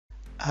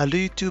Hello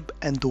YouTube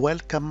and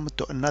welcome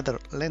to another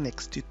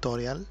Linux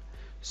tutorial.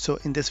 So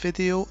in this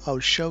video I'll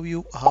show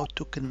you how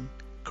to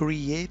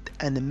create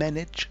and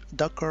manage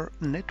Docker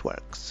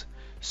networks.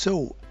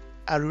 So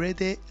are you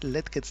ready?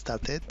 Let's get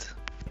started.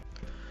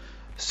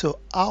 So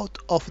out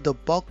of the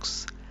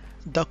box,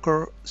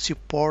 Docker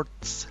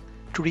supports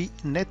 3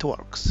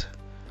 networks.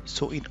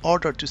 So in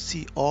order to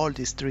see all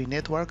these 3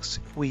 networks,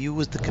 we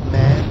use the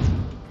command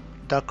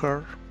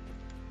docker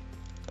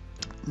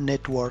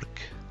network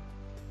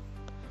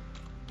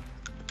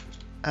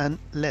and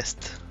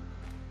list.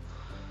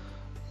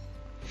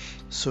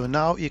 So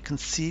now you can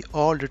see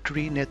all the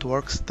 3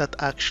 networks that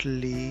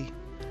actually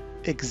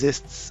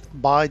exists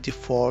by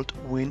default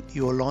when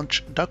you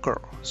launch Docker.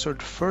 So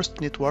the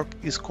first network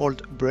is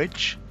called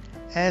bridge,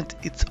 and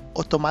it's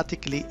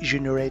automatically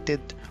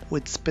generated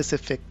with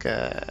specific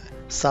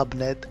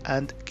subnet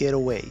and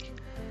gateway.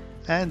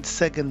 And the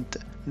second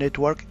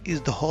network is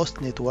the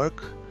host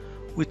network,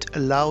 which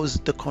allows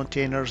the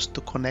containers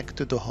to connect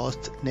to the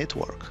host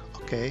network.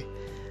 Okay.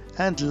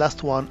 And the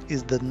last one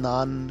is the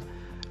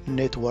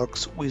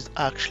non-networks, which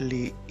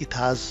actually it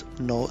has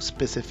no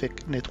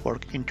specific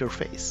network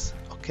interface.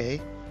 Okay,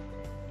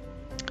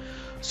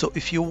 so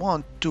if you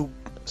want to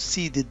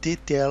see the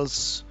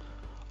details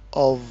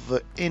of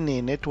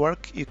any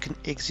network, you can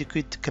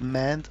execute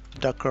command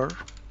docker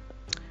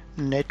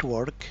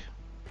network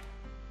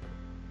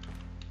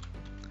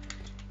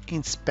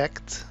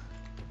inspect,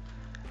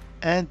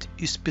 and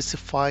you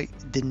specify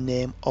the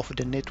name of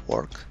the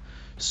network.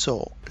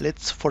 So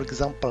let's, for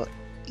example,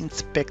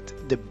 inspect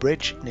the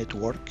bridge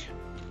network.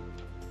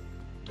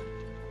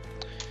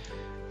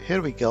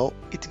 Here we go.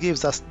 It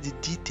gives us the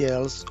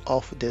details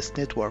of this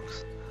network.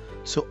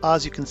 So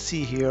as you can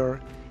see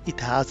here, it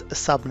has a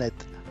subnet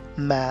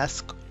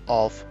mask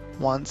of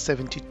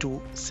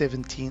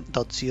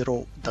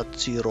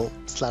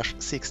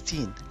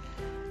 172.17.0.0/16,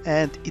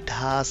 and it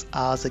has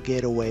as a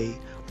gateway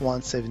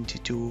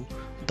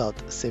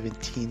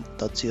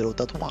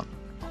 172.17.0.1.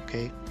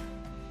 Okay.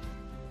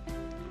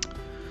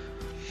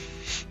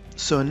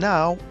 So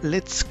now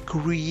let's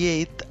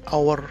create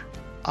our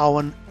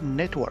own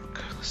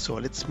network. So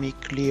let's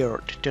make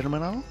clear the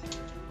terminal.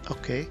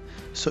 Okay,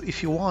 so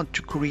if you want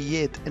to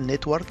create a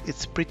network,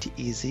 it's pretty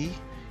easy.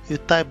 You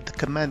type the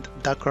command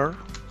docker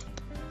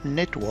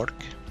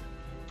network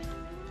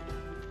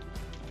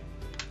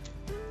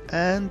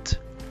and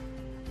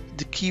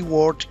the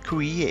keyword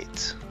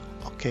create.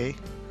 Okay,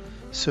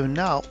 so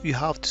now you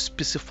have to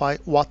specify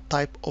what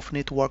type of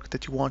network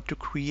that you want to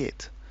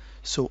create.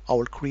 So I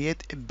will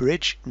create a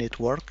bridge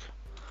network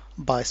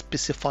by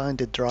specifying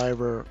the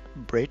driver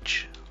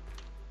bridge.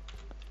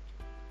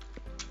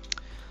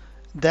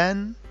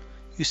 Then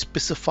you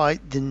specify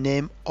the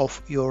name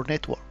of your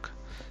network.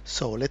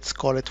 So let's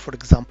call it, for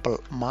example,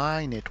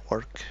 my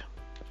network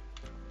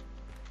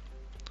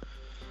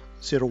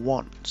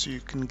 01. So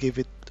you can give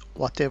it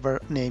whatever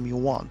name you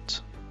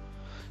want.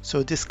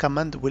 So this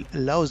command will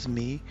allows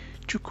me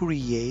to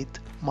create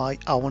my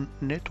own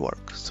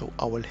network. So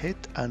I will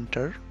hit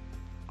enter.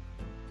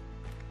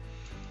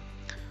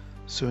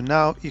 So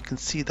now you can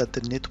see that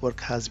the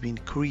network has been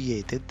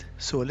created.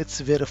 So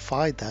let's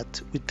verify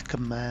that with the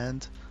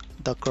command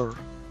docker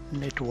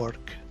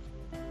network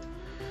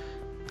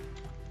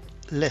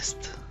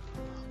list.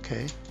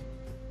 Okay.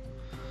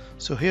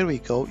 So here we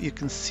go. You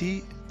can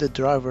see the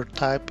driver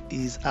type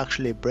is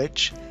actually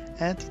bridge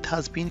and it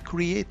has been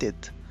created.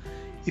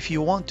 If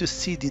you want to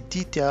see the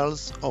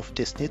details of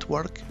this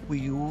network, we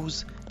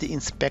use the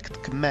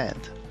inspect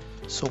command.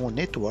 So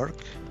network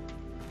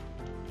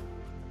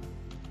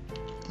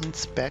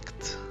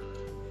inspect,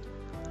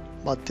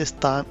 but this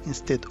time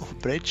instead of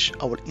bridge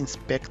I will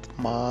inspect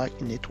my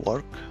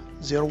network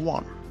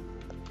 01.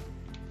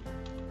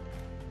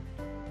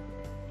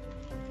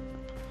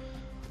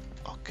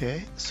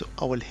 Okay, so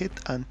I will hit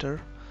enter.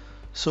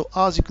 So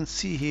as you can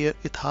see here,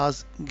 it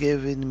has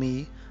given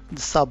me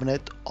the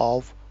subnet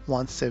of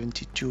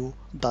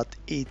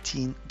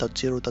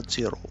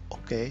 172.18.0.0.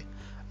 okay,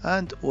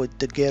 and with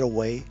the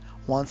gateway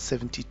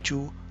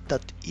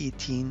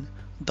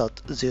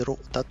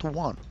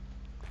 172.18.0.1.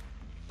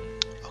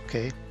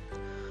 okay,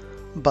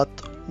 but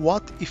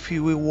what if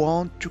we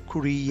want to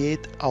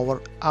create our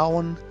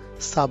own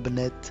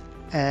subnet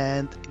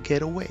and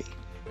gateway?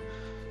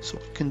 So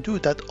we can do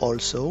that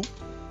also.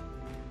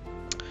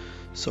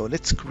 So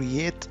let's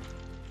create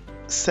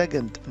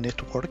second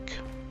network.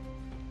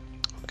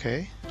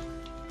 Okay,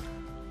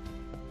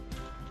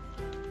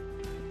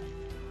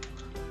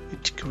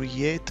 it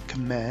create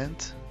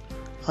command,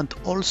 and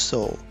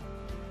also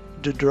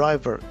the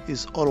driver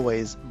is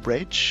always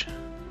bridge,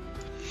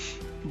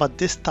 but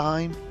this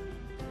time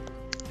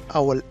I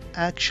will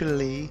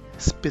actually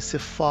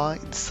specify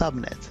the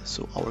subnet.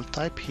 So I will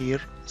type here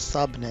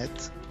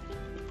subnet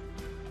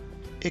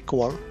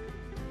equal,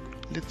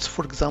 let's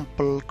for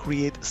example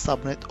create a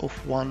subnet of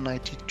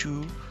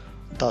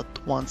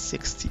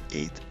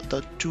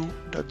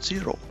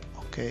 192.168.2.0.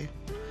 okay,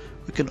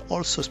 we can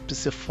also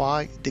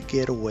specify the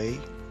gateway.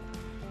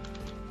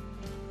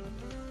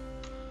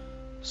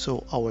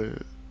 So I will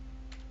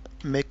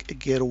make a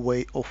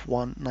gateway of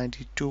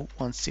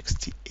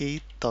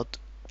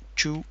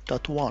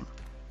 192.168.2.1.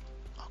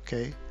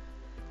 okay,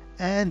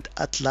 and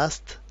at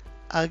last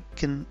I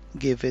can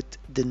give it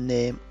the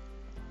name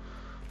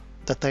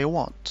that I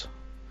want.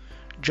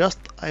 Just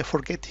I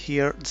forget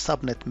here the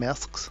subnet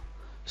masks,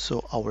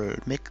 so I will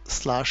make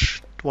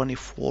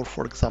 /24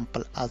 for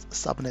example as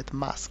subnet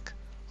mask.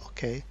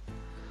 Okay,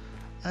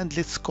 and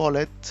let's call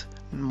it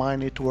my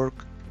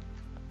network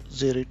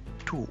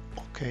 02.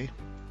 Okay,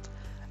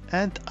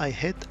 and I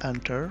hit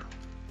enter.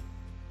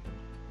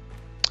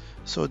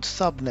 So the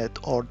subnet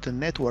or the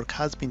network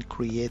has been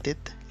created.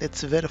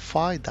 Let's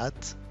verify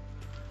that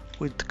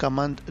with the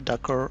command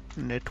docker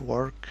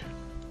network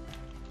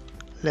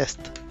list.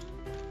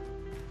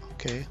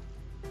 Okay,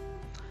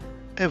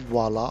 and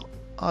voila,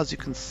 as you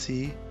can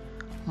see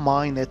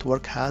my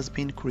network has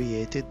been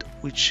created,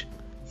 which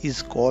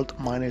is called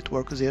my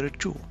network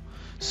 02.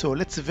 So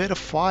let's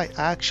verify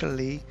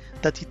actually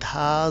that it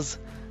has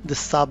the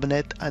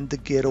subnet and the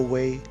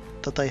gateway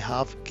that I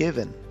have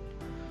given.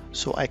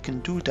 So I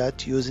can do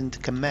that using the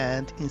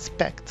command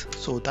inspect.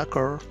 So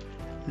docker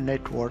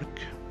network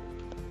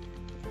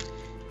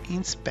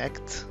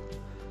inspect,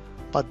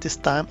 but this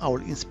time I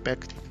will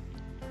inspect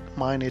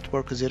my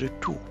network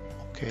 02.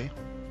 Okay,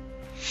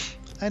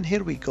 and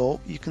here we go.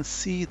 You can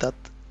see that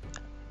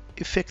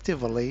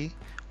effectively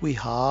we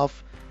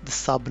have the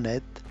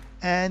subnet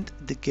and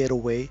the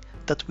gateway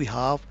that we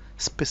have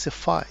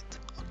specified.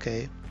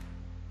 Okay,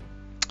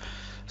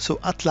 so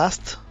at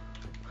last,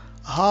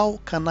 how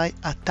can I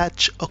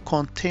attach a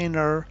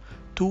container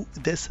to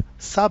this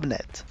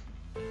subnet?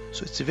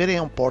 So it's very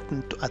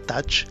important to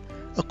attach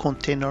a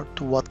container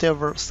to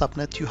whatever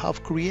subnet you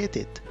have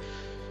created.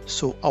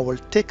 So I will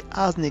take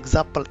as an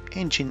example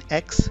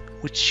Nginx,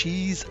 which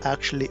is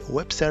actually a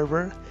web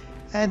server,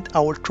 and I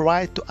will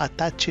try to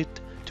attach it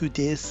to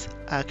this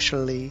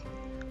actually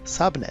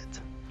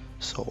subnet.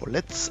 So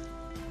let's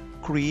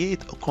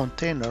create a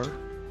container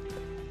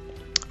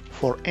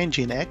for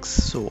Nginx.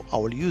 So I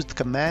will use the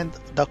command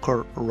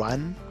docker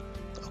run.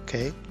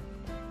 Okay,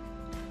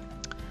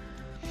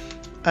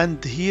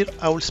 and here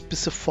I will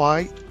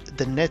specify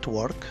the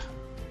network.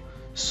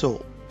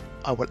 So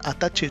I will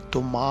attach it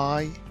to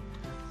my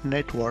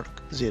network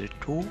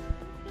 02.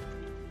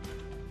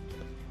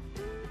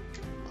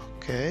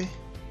 Okay,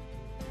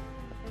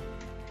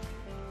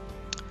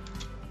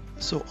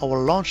 so I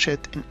will launch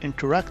it in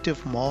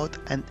interactive mode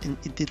and in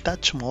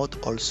detach mode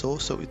also,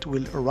 so it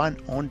will run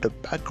on the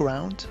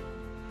background.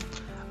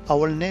 I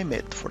will name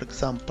it, for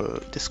example,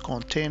 this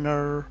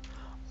container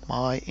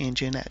my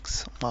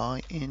Nginx,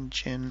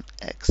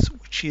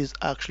 which is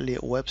actually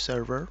a web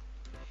server.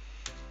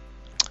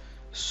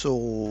 So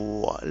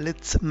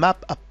let's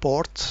map a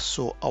port.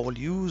 So I will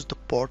use the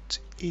port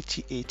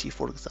 8080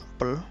 for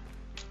example,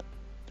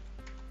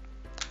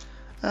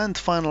 and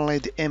finally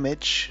the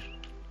image,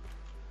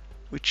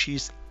 which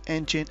is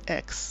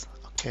Nginx.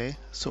 Okay,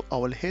 so I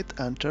will hit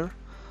enter.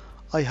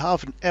 I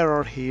have an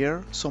error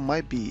here, so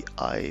maybe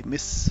I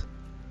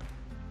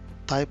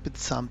mistyped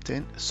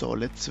something, so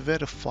let's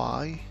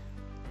verify.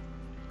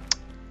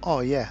 Oh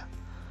yeah,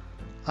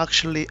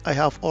 actually I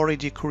have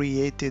already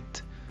created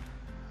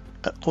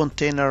a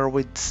container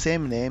with the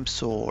same name,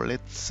 so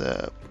let's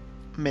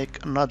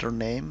make another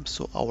name.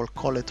 So I will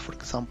call it, for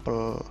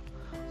example,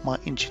 my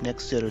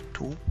Nginx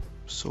 02,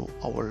 so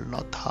I will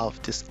not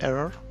have this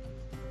error.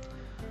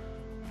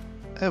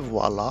 And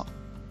voila,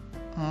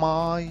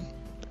 my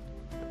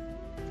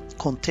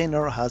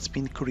container has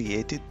been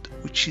created,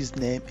 which his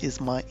name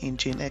is my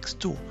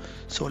Nginx2.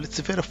 So let's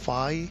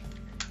verify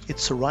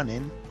it's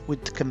running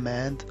with the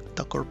command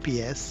docker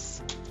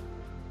ps.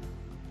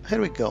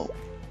 Here we go.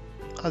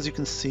 As you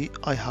can see,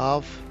 I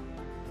have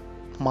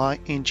my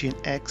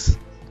Nginx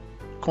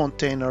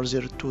container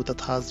 02 that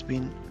has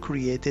been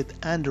created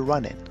and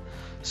running.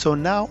 So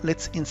now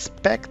let's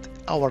inspect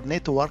our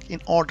network in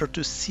order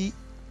to see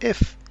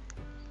if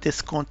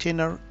this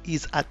container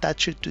is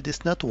attached to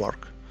this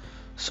network.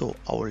 So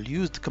I will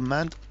use the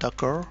command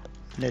docker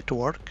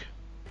network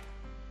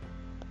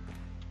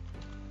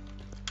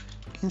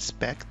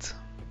inspect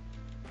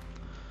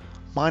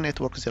my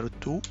network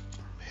 02.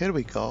 Here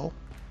we go.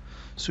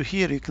 So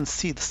here you can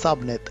see the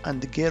subnet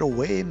and the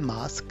gateway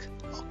mask.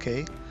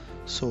 Okay,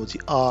 so they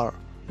are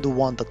the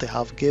one that I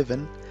have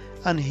given,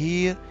 and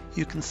here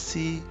you can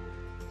see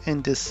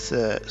in this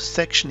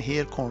section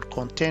here called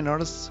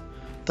containers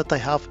that I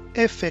have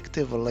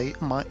effectively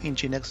my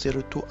Nginx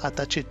 02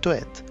 attached to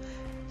it,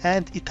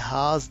 and it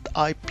has the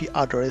IP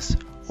address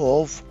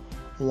of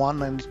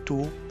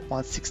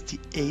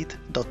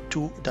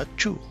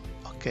 192.168.2.2.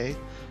 okay,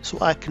 so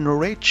I can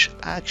reach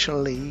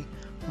actually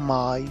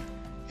my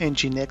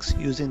Nginx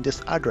using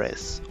this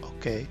address.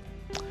 Okay,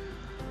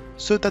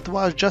 so that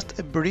was just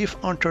a brief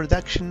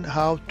introduction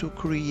how to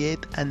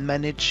create and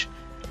manage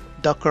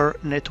Docker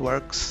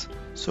networks.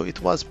 So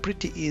it was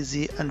pretty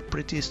easy and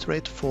pretty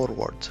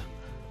straightforward.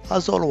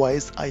 As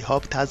always, I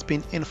hope it has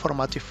been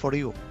informative for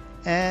you,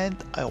 and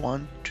I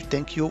want to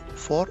thank you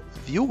for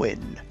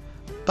viewing.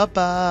 Bye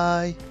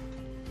bye.